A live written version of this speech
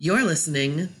You're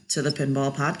listening to the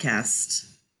Pinball Podcast.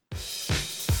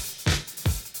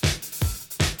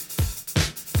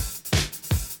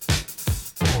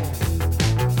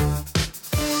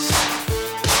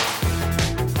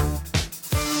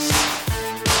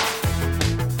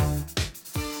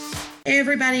 Hey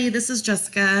everybody, this is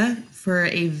Jessica for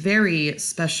a very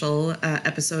special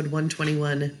episode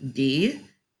 121B,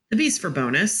 the Beast for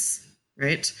bonus,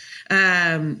 right?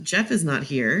 Jeff is not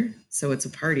here, so it's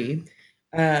a party.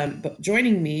 But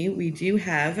joining me, we do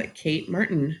have Kate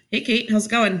Martin. Hey, Kate, how's it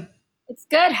going? It's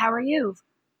good. How are you?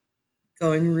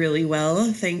 Going really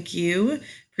well, thank you.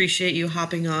 Appreciate you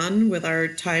hopping on with our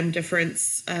time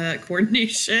difference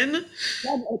coordination.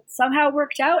 Yeah, it somehow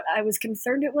worked out. I was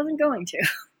concerned it wasn't going to.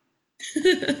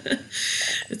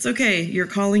 It's okay. You're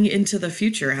calling into the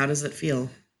future. How does it feel?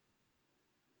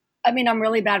 I mean, I'm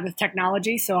really bad with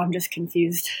technology, so I'm just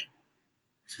confused.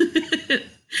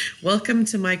 Welcome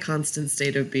to my constant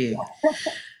state of being.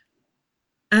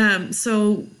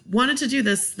 So wanted to do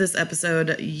this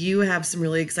episode. You have some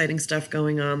really exciting stuff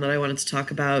going on that I wanted to talk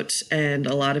about, and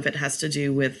a lot of it has to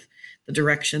do with the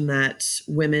direction that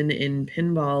women in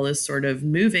pinball is sort of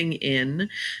moving in,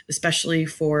 especially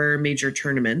for major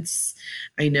tournaments.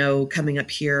 I know coming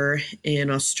up here in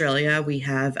Australia, we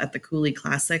have at the Cooley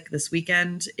Classic this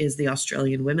weekend is the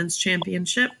Australian Women's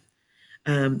Championship.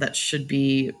 That should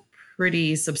be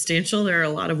pretty substantial. There are a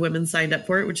lot of women signed up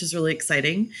for it, which is really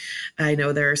exciting. I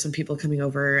know there are some people coming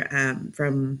over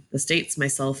from the States,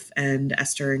 myself and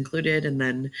Esther included. And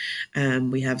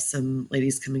then we have some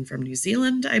ladies coming from New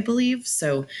Zealand, I believe.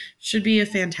 So should be a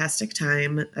fantastic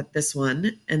time at this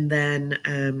one. And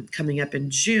then coming up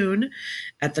in June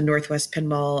at the Northwest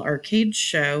Pinball Arcade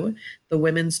Show, the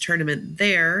women's tournament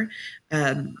there,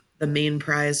 the main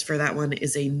prize for that one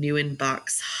is a new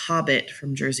in-box Hobbit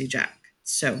from Jersey Jack.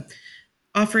 So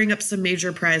offering up some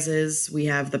major prizes. We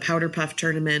have the Powder Puff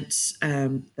tournament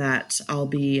that I'll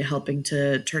be helping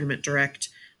to tournament direct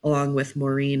along with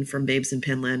Maureen from Babes in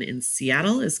Pinland in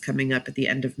Seattle is coming up at the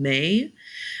end of May.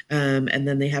 And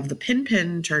then they have the Pin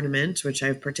Pin tournament, which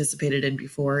I've participated in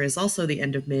before, is also the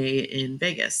end of May in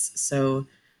Vegas. So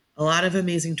a lot of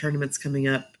amazing tournaments coming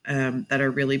up that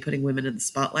are really putting women in the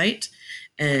spotlight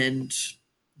and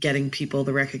getting people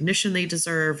the recognition they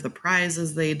deserve, the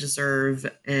prizes they deserve.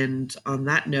 And on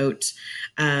that note,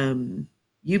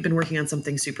 you've been working on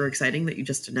something super exciting that you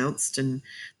just announced and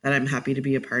that I'm happy to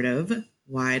be a part of.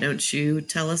 Why don't you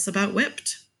tell us about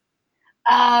Whipped?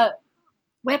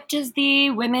 Whipped is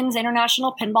the Women's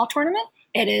International Pinball Tournament.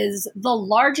 It is the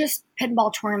largest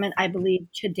pinball tournament, I believe,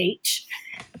 to date.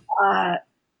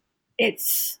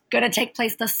 It's going to take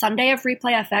place the Sunday of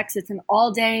Replay FX. It's an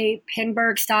all-day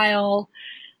Pinburg style,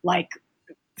 like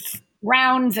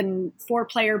rounds and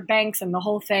 4-player banks and the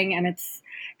whole thing. And it's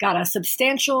got a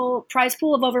substantial prize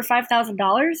pool of over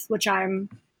 $5,000, which I'm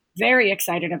very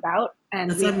excited about.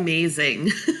 And that's amazing.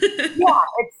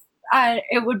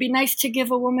 It would be nice to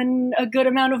give a woman a good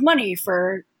amount of money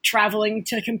for traveling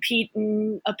to compete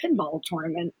in a pinball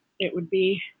tournament. It would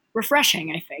be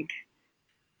refreshing, I think.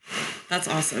 That's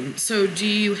awesome. So do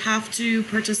you have to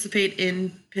participate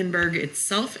in Pinburg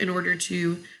itself in order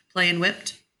to play in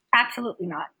Whipped? Absolutely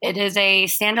not. It is a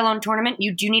standalone tournament.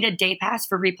 You do need a day pass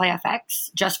for Replay FX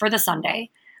just for the Sunday.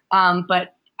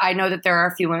 But I know that there are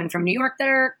a few women from New York that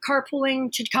are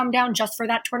carpooling to come down just for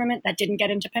that tournament that didn't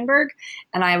get into Pinburg.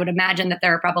 And I would imagine that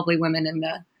there are probably women in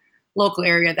the local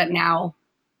area that now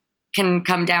can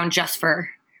come down just for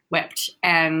Whipped.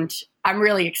 And I'm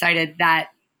really excited that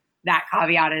that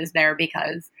caveat is there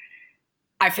because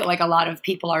I feel like a lot of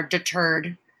people are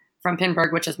deterred from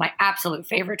Pinburg, which is my absolute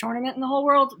favorite tournament in the whole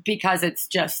world, because it's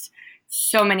just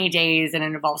so many days and it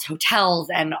involves hotels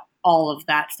and all of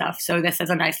that stuff. So this is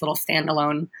a nice little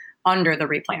standalone under the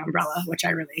Replay umbrella, which I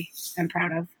really am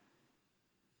proud of.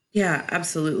 Yeah,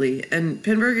 absolutely. And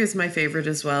Pinburg is my favorite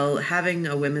as well. Having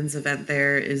a women's event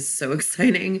there is so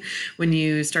exciting. When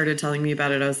you started telling me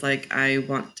about it, I was like, I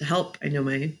want to help. I know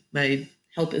my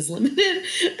help is limited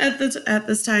at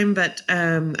this time, but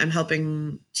I'm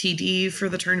helping TD for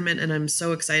the tournament, and I'm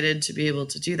so excited to be able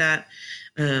to do that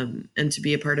and to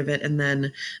be a part of it. And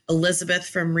then Elizabeth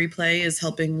from Replay is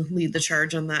helping lead the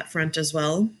charge on that front as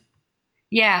well.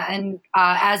 Yeah, and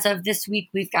as of this week,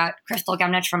 we've got Crystal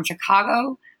Gemnich from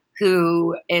Chicago,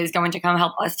 who is going to come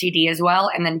help us TD as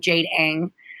well, and then Jade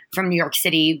Eng from New York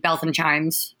City, Bells and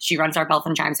Chimes. She runs our Bells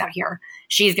and Chimes out here.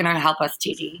 She's going to help us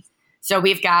TD. So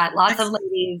we've got lots of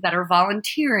ladies that are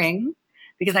volunteering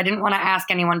because I didn't want to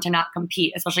ask anyone to not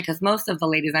compete, especially because most of the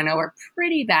ladies I know are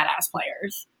pretty badass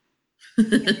players.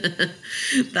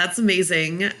 That's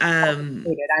amazing. Yeah,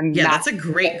 that's a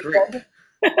great group.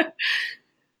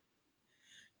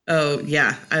 Oh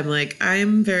yeah, I'm like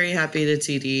I'm very happy to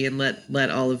TD and let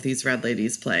all of these red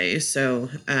ladies play. So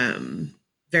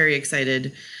very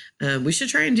excited. We should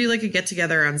try and do like a get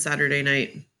together on Saturday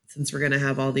night since we're gonna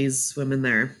have all these women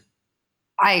there.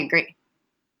 I agree.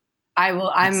 I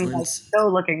will. I'm like Excellent. so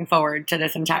looking forward to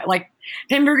this entire like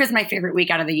Pinburg is my favorite week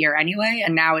out of the year anyway,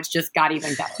 and now it's just got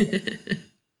even better.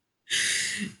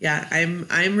 Yeah,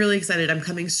 I'm really excited. I'm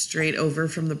coming straight over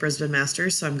from the Brisbane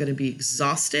Masters, so I'm going to be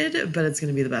exhausted, but it's going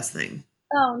to be the best thing.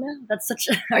 Oh no, that's such.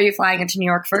 Are you flying into New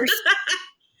York first?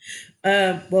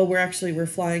 Well, we're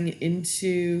flying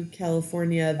into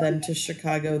California, then to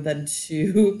Chicago, then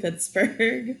to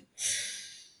Pittsburgh.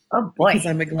 Oh boy. Because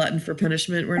I'm a glutton for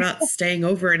punishment. We're not staying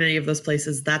over in any of those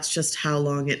places. That's just how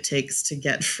long it takes to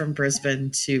get from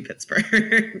Brisbane to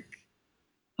Pittsburgh.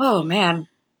 Oh man,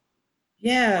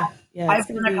 Yeah, it's I've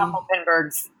gonna done a be. couple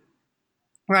Pinburgs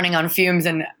running on fumes,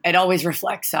 and it always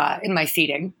reflects in my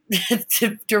seating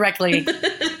directly.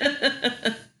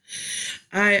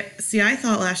 I see. I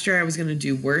thought last year I was going to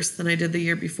do worse than I did the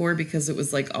year before because it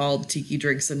was like all tiki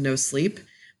drinks and no sleep.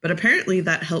 But apparently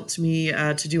that helped me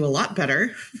to do a lot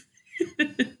better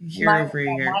year My over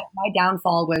year. my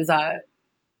downfall was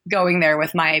going there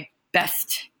with my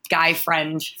best guy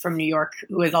friend from New York,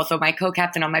 who is also my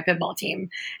co-captain on my pinball team,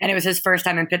 and it was his first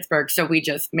time in Pittsburgh, so we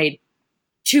just made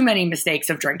too many mistakes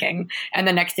of drinking. And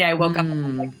the next day, I woke up and I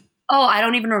was like, Mm. "Oh, I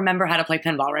don't even remember how to play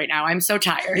pinball right now. I'm so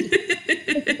tired."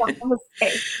 This is a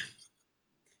mistake.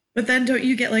 But then don't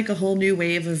you get like a whole new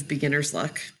wave of beginner's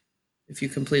luck if you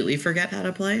completely forget how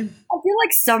to play? I feel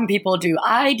like some people do.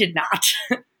 I did not.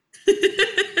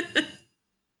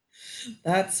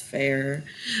 That's fair.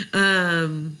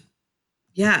 Um,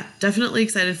 yeah, definitely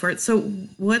excited for it. So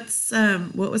what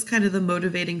was kind of the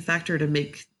motivating factor to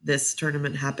make this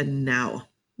tournament happen now?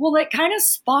 Well, it kind of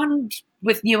spawned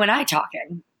with you and I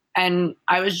talking. And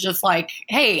I was just like,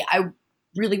 hey, I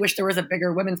really wish there was a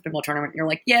bigger women's pinball tournament. And you're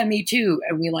like, yeah, me too.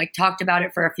 And we like talked about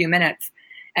it for a few minutes.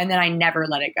 And then I never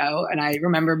let it go. And I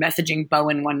remember messaging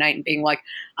Bowen one night and being like,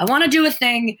 I want to do a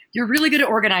thing. You're really good at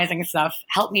organizing stuff.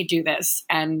 Help me do this.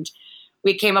 And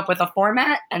we came up with a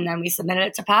format and then we submitted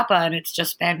it to Papa. And it's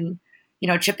just been,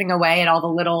 chipping away at all the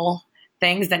little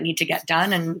things that need to get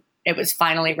done. And it was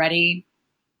finally ready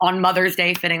on Mother's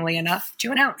Day, fittingly enough,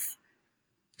 to announce.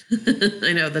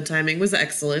 I know the timing was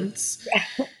excellent.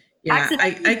 Yeah, I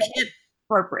Accidentally can't.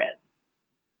 appropriate.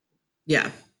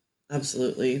 Yeah,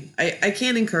 absolutely. I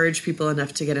can't encourage people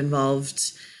enough to get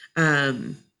involved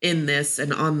in this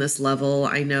and on this level.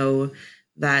 I know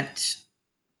that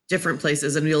different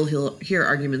places, and you'll hear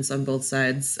arguments on both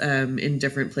sides. In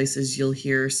different places, you'll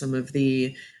hear some of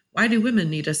the why do women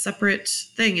need a separate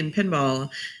thing in pinball?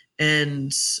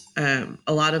 And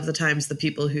a lot of the times, the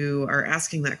people who are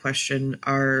asking that question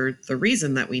are the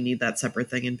reason that we need that separate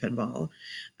thing in pinball.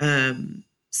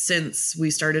 Since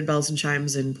we started Bells and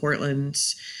Chimes in Portland,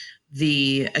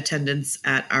 the attendance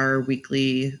at our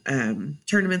weekly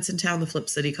tournaments in town, the Flip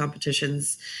City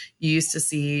competitions, you used to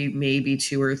see maybe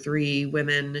two or three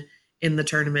women in the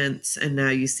tournaments, and now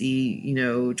you see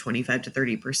 25 to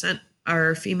 30%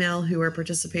 are female who are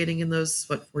participating in those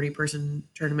 40-person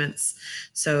tournaments.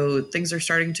 So things are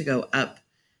starting to go up,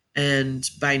 and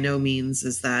by no means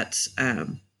is that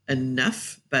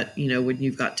enough. But when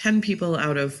you've got 10 people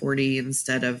out of 40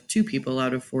 instead of 2 people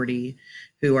out of 40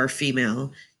 who are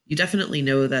female, you definitely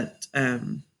know that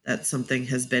that something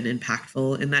has been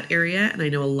impactful in that area. And I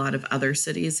know a lot of other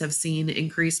cities have seen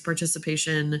increased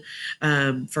participation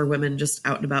for women just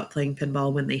out and about playing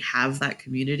pinball when they have that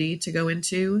community to go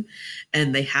into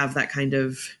and they have that kind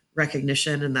of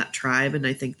recognition and that tribe. And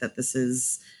I think that this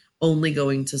is only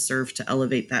going to serve to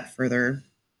elevate that further.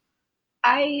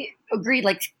 I agree.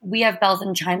 Like we have Bells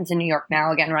and Chimes in New York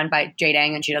now, again run by Jay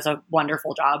Dang, and she does a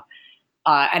wonderful job.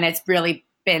 And it's really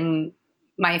been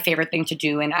my favorite thing to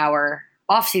do in our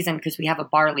off season because we have a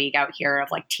bar league out here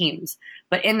of like teams.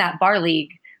 But in that bar league,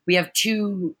 we have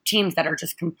 2 teams that are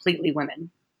just completely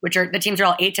women, which are the teams are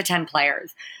all 8 to 10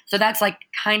 players. So that's like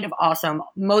kind of awesome.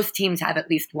 Most teams have at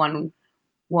least one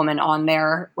woman on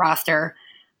their roster.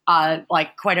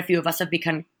 Like quite a few of us have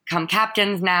become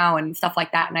captains now and stuff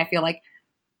like that. And I feel like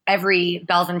every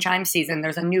Bells and Chimes season,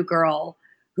 there's a new girl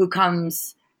who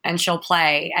comes and she'll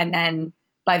play. And then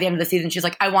by the end of the season, she's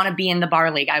like, I want to be in the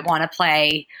bar league. I want to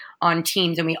play on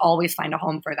teams. And we always find a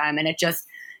home for them. And it just,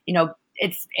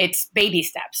 it's baby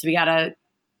steps. We got to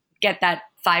get that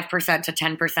 5% to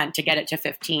 10% to get it to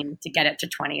 15, to get it to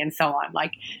 20 and so on.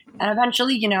 Like, and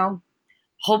eventually,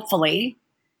 hopefully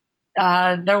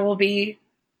there will be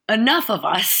enough of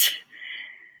us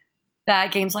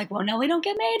that games like, well, no, they don't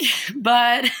get made,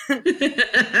 but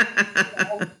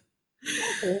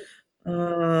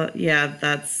Yeah,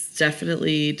 that's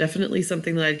definitely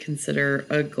something that I'd consider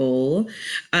a goal.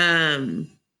 Um,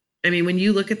 I mean, when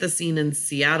you look at the scene in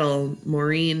Seattle,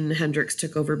 Maureen Hendricks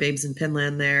took over Babes in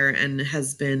Pinland there and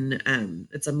has been,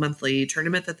 it's a monthly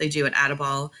tournament that they do at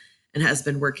Adaball and has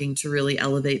been working to really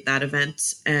elevate that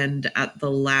event. And at the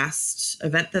last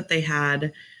event that they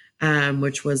had,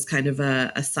 which was kind of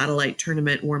a satellite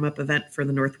tournament warm up event for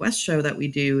the Northwest show that we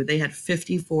do, they had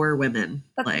 54 women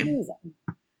That's play. amazing.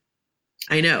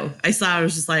 I know. I saw, I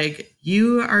was just like,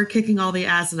 you are kicking all the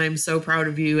ass, and I'm so proud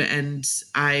of you. And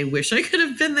I wish I could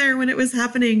have been there when it was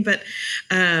happening, but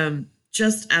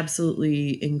just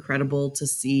absolutely incredible to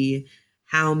see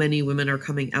how many women are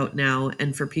coming out now,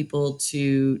 and for people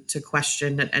to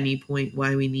question at any point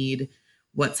why we need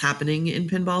what's happening in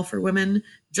pinball for women.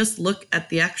 Just look at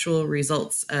the actual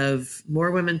results of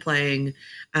more women playing,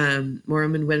 more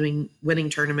women winning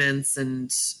tournaments,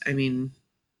 and I mean,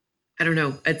 I don't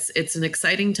know. It's an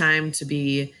exciting time to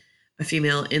be a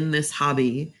female in this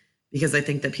hobby because I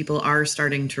think that people are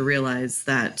starting to realize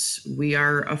that we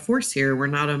are a force here. We're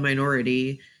not a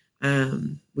minority.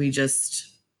 We just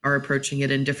are approaching it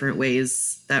in different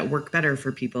ways that work better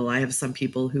for people. I have some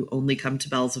people who only come to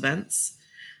Bell's events.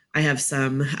 I have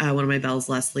some, one of my Bells,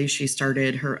 Leslie, she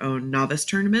started her own novice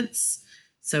tournaments.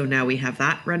 So now we have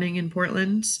that running in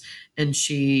Portland. And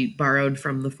she borrowed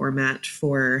from the format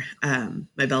for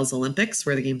my Bells Olympics,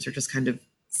 where the games are just kind of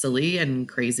silly and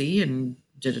crazy, and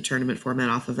did a tournament format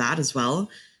off of that as well.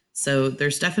 So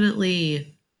there's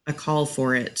definitely a call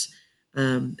for it.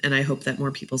 And I hope that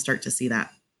more people start to see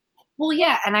that. Well,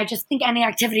 yeah, and I just think any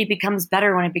activity becomes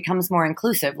better when it becomes more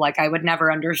inclusive. Like, I would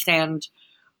never understand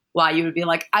why you would be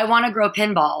like, I want to grow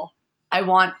pinball. I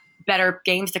want better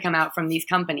games to come out from these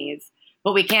companies,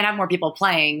 but we can't have more people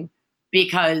playing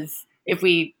because if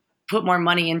we put more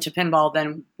money into pinball,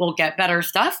 then we'll get better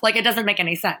stuff. Like, it doesn't make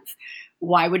any sense.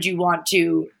 Why would you want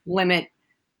to limit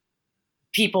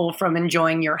people from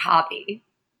enjoying your hobby?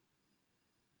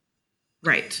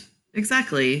 Right.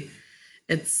 Exactly.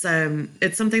 It's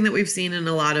something that we've seen in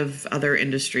a lot of other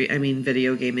industry. I mean,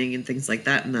 video gaming and things like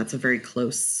that, and that's a very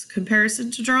close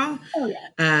comparison to draw. Oh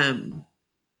yeah.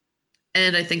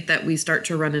 And I think that we start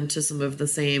to run into some of the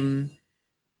same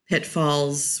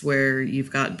pitfalls where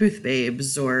you've got booth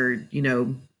babes or, you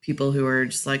know, people who are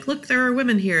just like, look, there are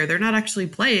women here. They're not actually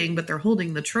playing, but they're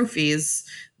holding the trophies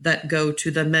that go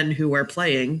to the men who are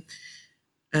playing.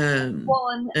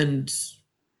 Well, and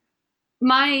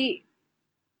my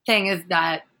thing is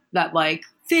that like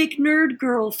fake nerd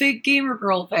girl, fake gamer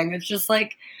girl thing. It's just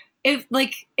like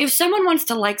if someone wants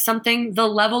to like something, the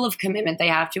level of commitment they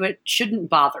have to it shouldn't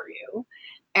bother you.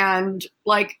 And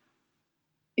like,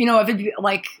 you know, if it,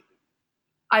 like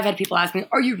I've had people ask me,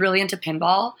 "Are you really into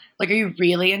pinball? Like, are you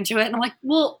really into it?" And I'm like,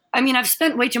 "Well, I mean, I've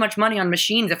spent way too much money on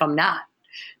machines if I'm not."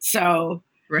 So,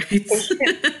 right.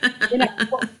 you know,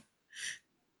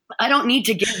 I don't need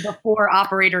to give the 4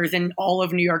 operators in all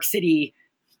of New York City.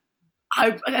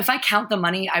 If I count the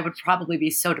money, I would probably be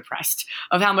so depressed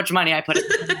of how much money I put in.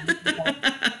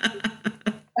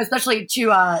 Especially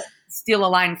to steal a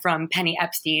line from Penny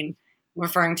Epstein,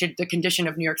 referring to the condition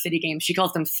of New York City games. She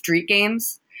calls them street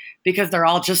games because they're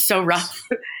all just so rough.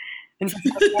 And so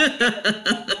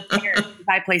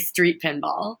I play street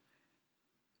pinball.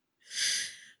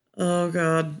 Oh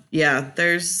God. Yeah.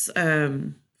 There's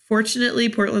fortunately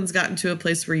Portland's gotten to a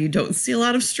place where you don't see a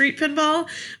lot of street pinball,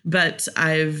 but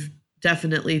I've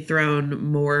definitely thrown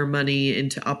more money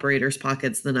into operators'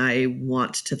 pockets than I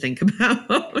want to think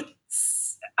about.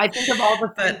 I think of all the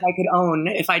things I could own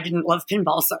if I didn't love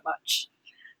pinball so much.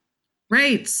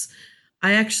 Right.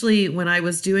 I actually, when I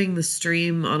was doing the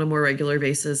stream on a more regular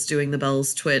basis, doing the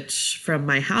Bells Twitch from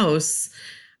my house,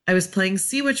 I was playing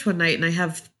Sea Witch one night, and I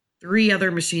have 3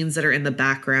 other machines that are in the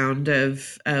background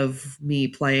of me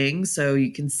playing. So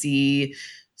you can see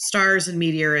Stars and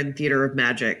Meteor and Theater of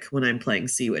Magic when I'm playing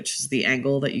Sea Witch is the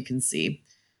angle that you can see.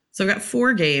 So I've got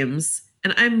 4 games,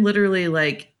 and I'm literally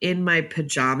like in my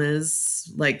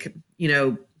pajamas, like, you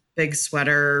know, big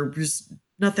sweater, just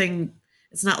nothing.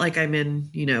 It's not like I'm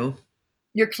in, you know,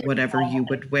 whatever you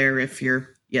would wear if you're,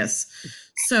 yes.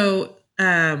 So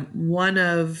one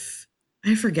of,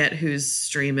 I forget whose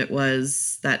stream it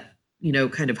was that, you know,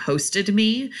 kind of hosted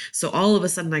me. So all of a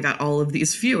sudden I got all of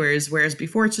these viewers, whereas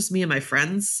before it's just me and my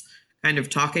friends kind of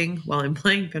talking while I'm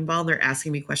playing pinball. They're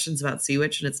asking me questions about Sea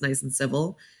Witch, and it's nice and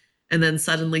civil. And then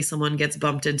suddenly someone gets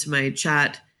bumped into my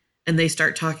chat and they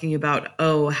start talking about,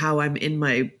 oh, how I'm in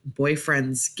my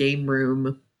boyfriend's game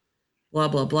room, blah,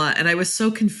 blah, blah. And I was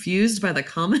so confused by the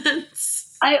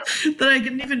comments that I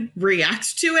didn't even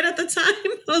react to it at the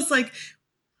time. I was like,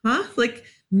 huh? Like,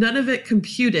 none of it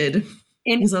computed.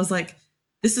 In Because I was like,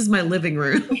 this is my living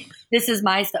room. this is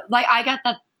my stuff. Like I got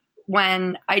that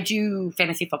when I do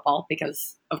fantasy football,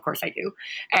 because of course I do.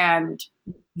 And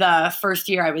the first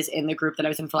year I was in the group that I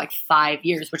was in for like 5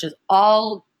 years, which is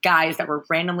all guys that were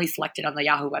randomly selected on the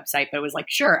Yahoo website. But it was like,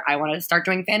 sure, I want to start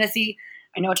doing fantasy.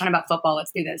 I know a ton about football.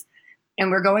 Let's do this. And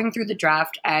we're going through the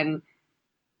draft, and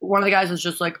one of the guys was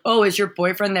just like, oh, is your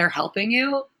boyfriend there helping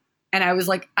you? And I was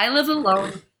like, I live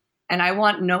alone and I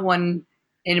want no one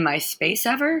in my space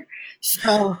ever.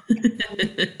 So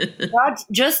that's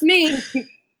just me.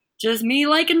 Just me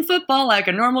liking football like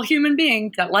a normal human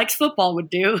being that likes football would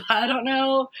do. I don't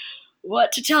know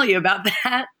what to tell you about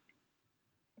that.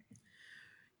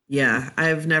 Yeah,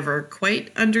 I've never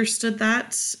quite understood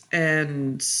that.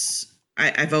 And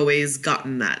I've always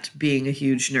gotten that, being a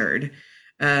huge nerd.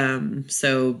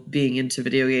 So being into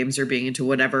video games or being into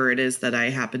whatever it is that I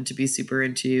happen to be super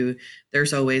into,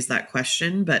 there's always that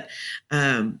question. But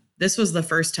this was the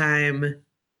first time,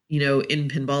 in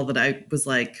pinball that I was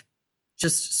like,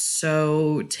 just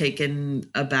so taken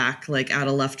aback, like out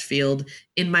of left field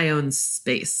in my own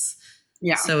space.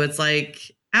 Yeah. So it's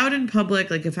like out in public,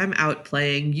 like if I'm out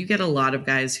playing, you get a lot of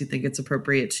guys who think it's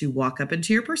appropriate to walk up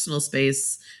into your personal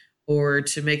space or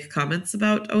to make comments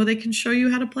about, oh, they can show you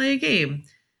how to play a game.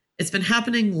 It's been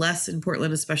happening less in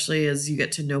Portland, especially as you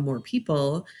get to know more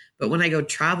people. But when I go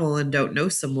travel and don't know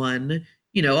someone,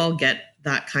 I'll get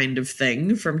that kind of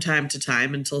thing from time to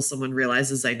time until someone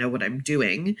realizes I know what I'm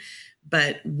doing.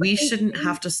 But we shouldn't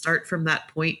have to start from that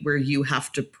point where you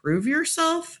have to prove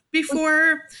yourself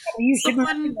before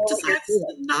someone decides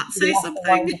to not say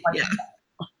something. Yeah.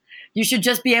 You should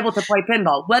just be able to play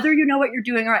pinball, whether you know what you're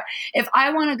doing or not. If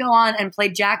I want to go on and play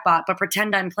Jackpot, but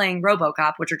pretend I'm playing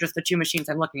RoboCop, which are just the two machines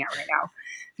I'm looking at right now,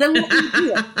 then let me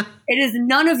do it. It is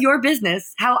none of your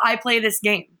business how I play this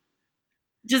game.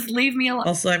 Just leave me alone.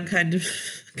 Also, I'm kind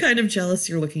of jealous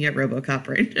you're looking at RoboCop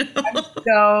right now.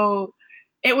 So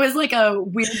it was like a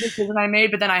weird decision I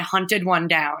made, but then I hunted one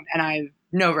down, and I have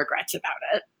no regrets about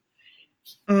it.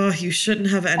 Oh, you shouldn't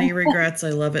have any regrets.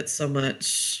 I love it so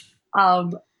much.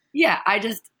 Yeah,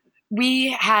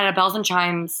 we had a Bells and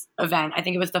Chimes event. I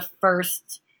think it was the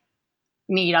first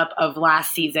meetup of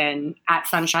last season at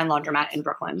Sunshine Laundromat in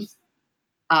Brooklyn,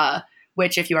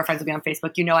 which if you are friends with me on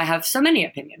Facebook, I have so many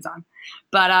opinions on.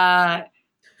 But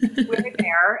we were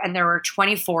there, and there were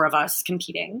 24 of us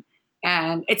competing.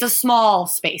 And it's a small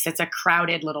space. It's a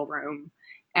crowded little room.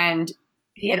 And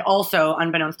he had also,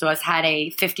 unbeknownst to us, had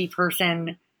a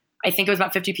 50-person, I think it was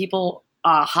about 50 people,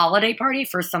 holiday party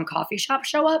for some coffee shop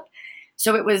show up.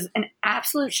 So it was an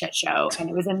absolute shit show, and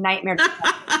it was a nightmare.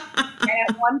 And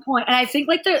at one point, and I think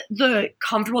like the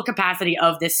comfortable capacity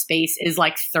of this space is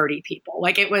like 30 people.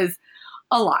 Like it was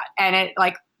a lot. And it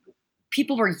like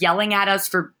people were yelling at us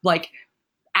for like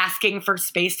asking for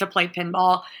space to play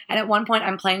pinball. And at one point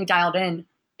I'm playing Dialed In,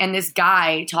 and this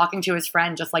guy talking to his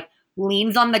friend just like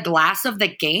leans on the glass of the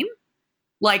game,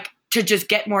 like to just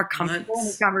get more comfortable in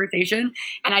his conversation.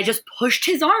 And I just pushed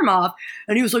his arm off,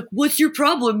 and he was like, "What's your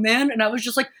problem, man?" And I was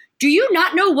just like, "Do you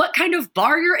not know what kind of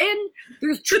bar you're in?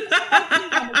 There's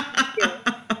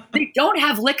they don't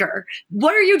have liquor.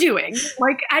 What are you doing?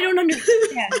 Like, I don't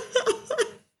understand."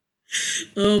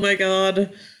 Oh my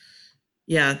God.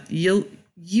 Yeah.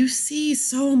 You see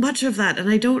so much of that, and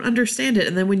I don't understand it.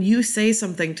 And then when you say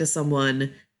something to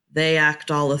someone, they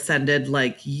act all offended,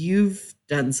 like you've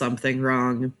done something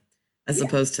wrong, as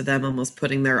opposed to them almost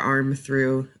putting their arm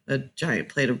through a giant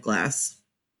plate of glass.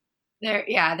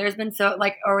 There's been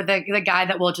or the guy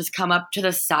that will just come up to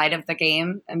the side of the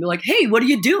game and be like, "Hey, what are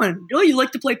you doing? Oh, you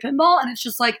like to play pinball?" And it's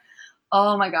just like,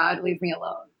 oh my God, leave me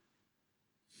alone.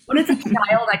 When it's a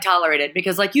child, I tolerate it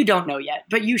because like you don't know yet,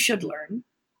 but you should learn.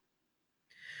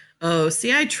 Oh,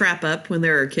 see, I trap up when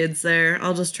there are kids there.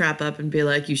 I'll just trap up and be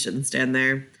like, you shouldn't stand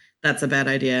there. That's a bad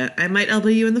idea. I might elbow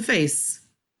you in the face.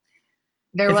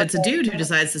 If it's a dude who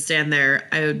decides to stand there,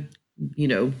 I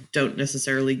don't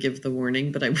necessarily give the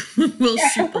warning, but I will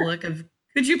shoot the look of,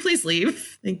 could you please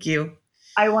leave? Thank you.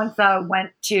 I once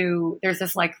there's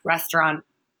this like restaurant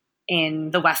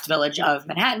in the West Village of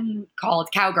Manhattan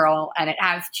called Cowgirl, and it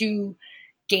has two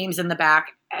games in the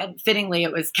back. And fittingly,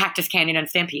 it was Cactus Canyon and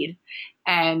Stampede.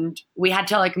 And we had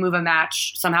to like move a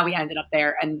match. Somehow we ended up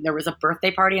there, and there was a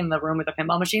birthday party in the room where the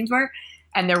pinball machines were.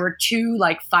 And there were two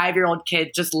like 5-year-old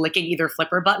kids just licking either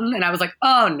flipper button. And I was like,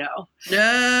 oh no.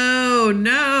 No.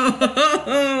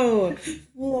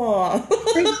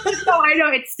 So I know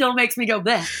it still makes me go,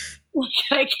 bleh.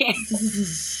 I can't.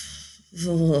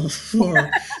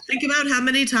 Think about how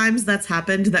many times that's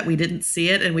happened that we didn't see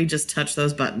it and we just touch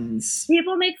those buttons.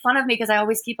 People make fun of me because I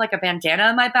always keep like a bandana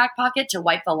in my back pocket to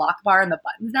wipe the lock bar and the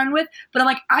buttons down with. But I'm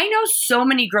like, I know so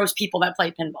many gross people that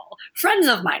play pinball, friends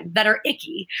of mine that are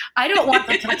icky. I don't want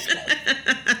to touch them.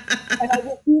 And I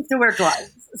refuse to wear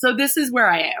gloves. So this is where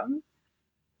I am.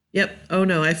 Yep. Oh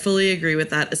no, I fully agree with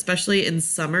that. Especially in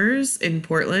summers in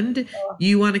Portland,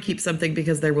 you want to keep something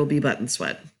because there will be button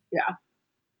sweat. Yeah.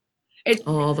 It's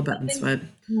all the button sweat.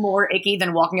 More icky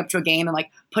than walking up to a game and like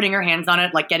putting your hands on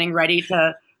it, like getting ready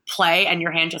to play, and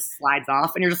your hand just slides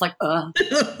off, and you're just like, ugh.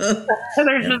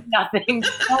 There's just nothing.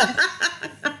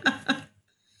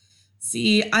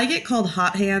 See, I get called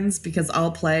hot hands because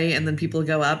I'll play and then people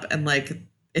go up and like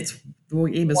the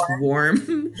game is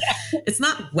warm. Yeah. It's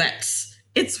not wet.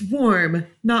 It's warm,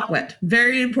 not wet.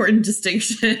 Very important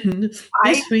distinction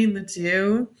between the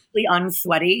two.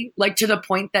 Unsweaty, like to the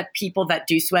point that people that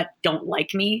do sweat don't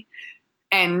like me.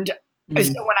 And so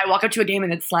when I walk up to a game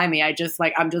and it's slimy, I'm just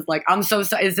like, I'm so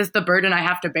sorry. Is this the burden I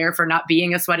have to bear for not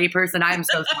being a sweaty person? I'm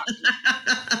so sorry.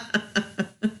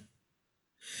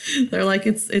 They're like,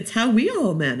 it's how we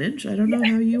all manage. I don't know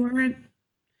how you aren't.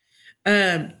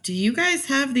 Do you guys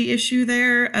have the issue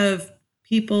there of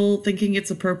people thinking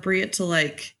it's appropriate to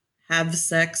like have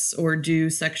sex or do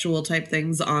sexual type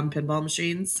things on pinball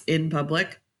machines in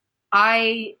public?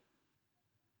 As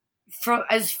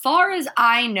far as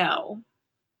I know,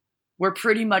 we're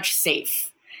pretty much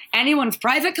safe. Anyone's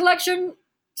private collection,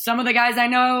 some of the guys I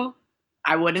know,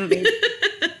 I wouldn't be.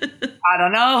 I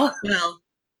don't know. Well,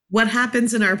 what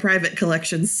happens in our private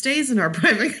collections stays in our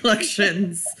private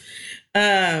collections.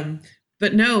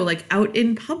 But no, like out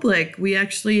in public, we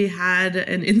actually had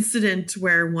an incident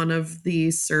where one of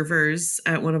the servers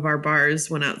at one of our bars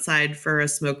went outside for a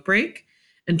smoke break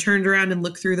and turned around and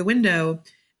looked through the window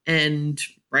and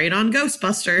right on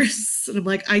Ghostbusters. And I'm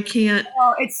like, I can't.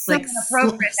 Well, it's so like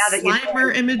inappropriate now that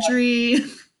Slimer imagery.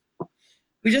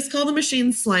 We just call the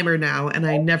machine Slimer now, and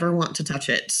I never want to touch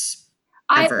it.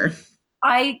 Ever.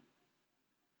 I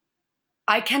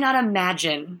cannot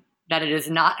imagine that it has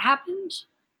not happened.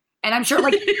 And I'm sure,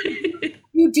 like,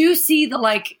 you do see the,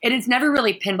 like, and it's never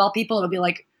really pinball people. It'll be,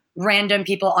 like, random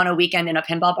people on a weekend in a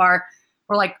pinball bar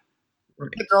or, like,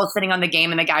 the girl's sitting on the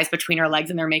game and the guy's between her legs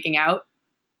and they're making out.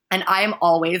 And I am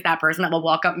always that person that will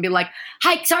walk up and be like,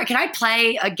 hi, sorry, can I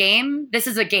play a game? This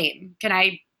is a game. Can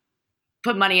I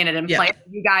put money in it and play?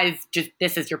 You guys, just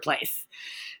this is your place.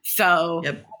 So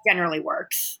it generally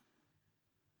works.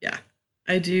 Yeah,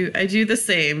 I do the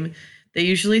same. They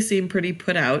usually seem pretty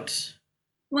put out.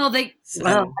 Well, I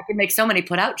can make so many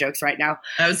put out jokes right now.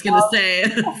 I was going to say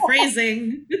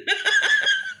phrasing.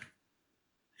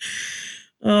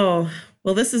 Oh,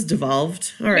 well, this is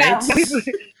devolved. All right. Yeah.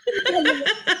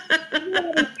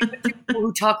 People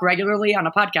who talk regularly on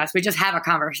a podcast, we just have a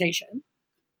conversation.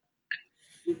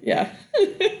 Yeah.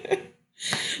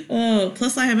 Oh,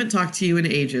 plus I haven't talked to you in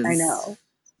ages. I know.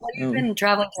 Well, you've been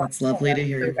traveling. That's lovely to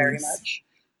hear your very voice. Much.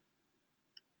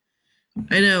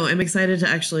 I know. I'm excited to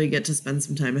actually get to spend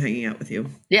some time hanging out with you.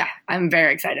 Yeah, I'm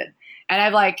very excited. And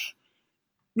I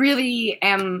really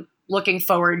am looking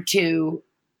forward to,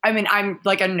 I mean, I'm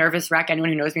like a nervous wreck. Anyone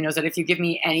who knows me knows that if you give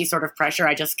me any sort of pressure,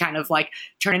 I just kind of like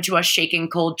turn into a shaking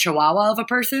cold chihuahua of a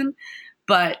person.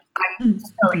 But I'm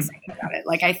so excited about it.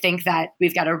 Like, I think that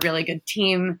we've got a really good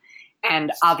team.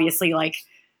 And obviously, like,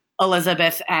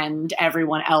 Elizabeth and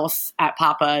everyone else at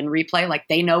Papa and Replay, like,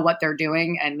 they know what they're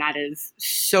doing. And that is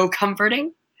so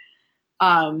comforting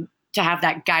to have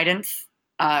that guidance.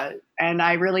 And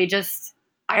I really just,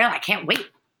 I can't wait.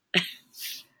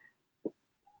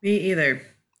 Me either.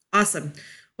 Awesome.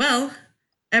 Well,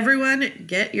 everyone,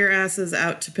 get your asses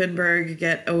out to Pinburgh.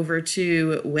 Get over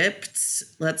to Whipped.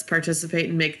 Let's participate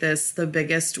and make this the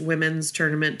biggest women's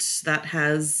tournament that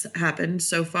has happened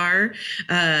so far.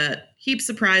 Heaps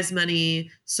of prize money.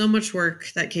 So much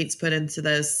work that Kate's put into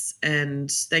this.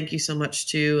 And thank you so much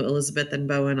to Elizabeth and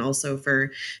Bowen also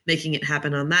for making it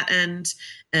happen on that end.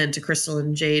 And to Crystal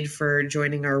and Jade for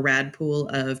joining our rad pool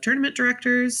of tournament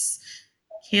directors.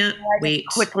 Can't wait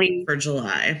quickly for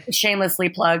July. Shamelessly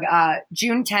plug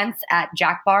June 10th at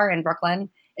Jack Bar in Brooklyn.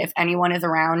 If anyone is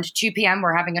around, 2 p.m.,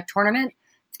 we're having a tournament.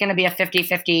 It's going to be a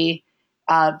 50-50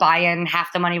 buy-in.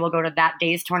 Half the money will go to that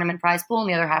day's tournament prize pool, and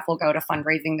the other half will go to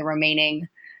fundraising the remaining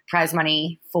prize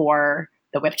money for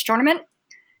the Whipped tournament.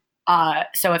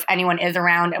 So if anyone is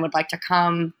around and would like to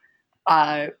come,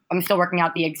 I'm still working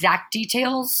out the exact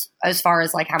details as far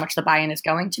as like how much the buy-in is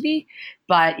going to be.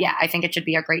 But yeah, I think it should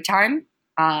be a great time.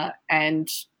 And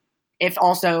if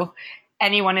also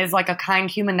anyone is like a kind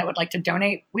human that would like to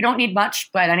donate, we don't need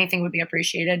much, but anything would be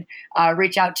appreciated.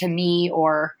 Reach out to me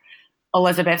or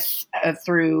Elizabeth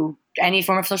through any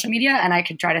form of social media, and I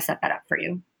could try to set that up for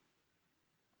you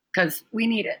because we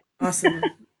need it. Awesome.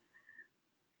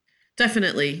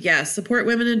 Definitely. Yeah. Support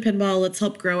women in pinball. Let's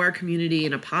help grow our community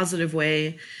in a positive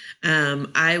way.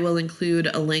 I will include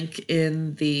a link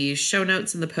in the show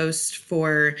notes in the post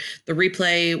for the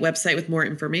replay website with more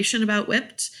information about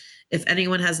Whipped. If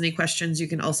anyone has any questions, you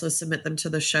can also submit them to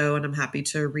the show, and I'm happy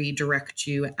to redirect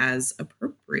you as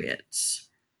appropriate.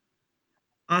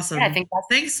 Awesome. Yeah, I think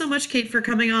Thanks so much, Kate, for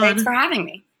coming on. Thanks for having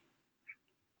me.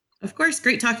 Of course.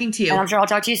 Great talking to you. And I'm sure I'll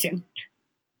talk to you soon.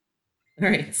 All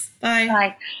right. Bye.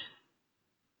 Bye.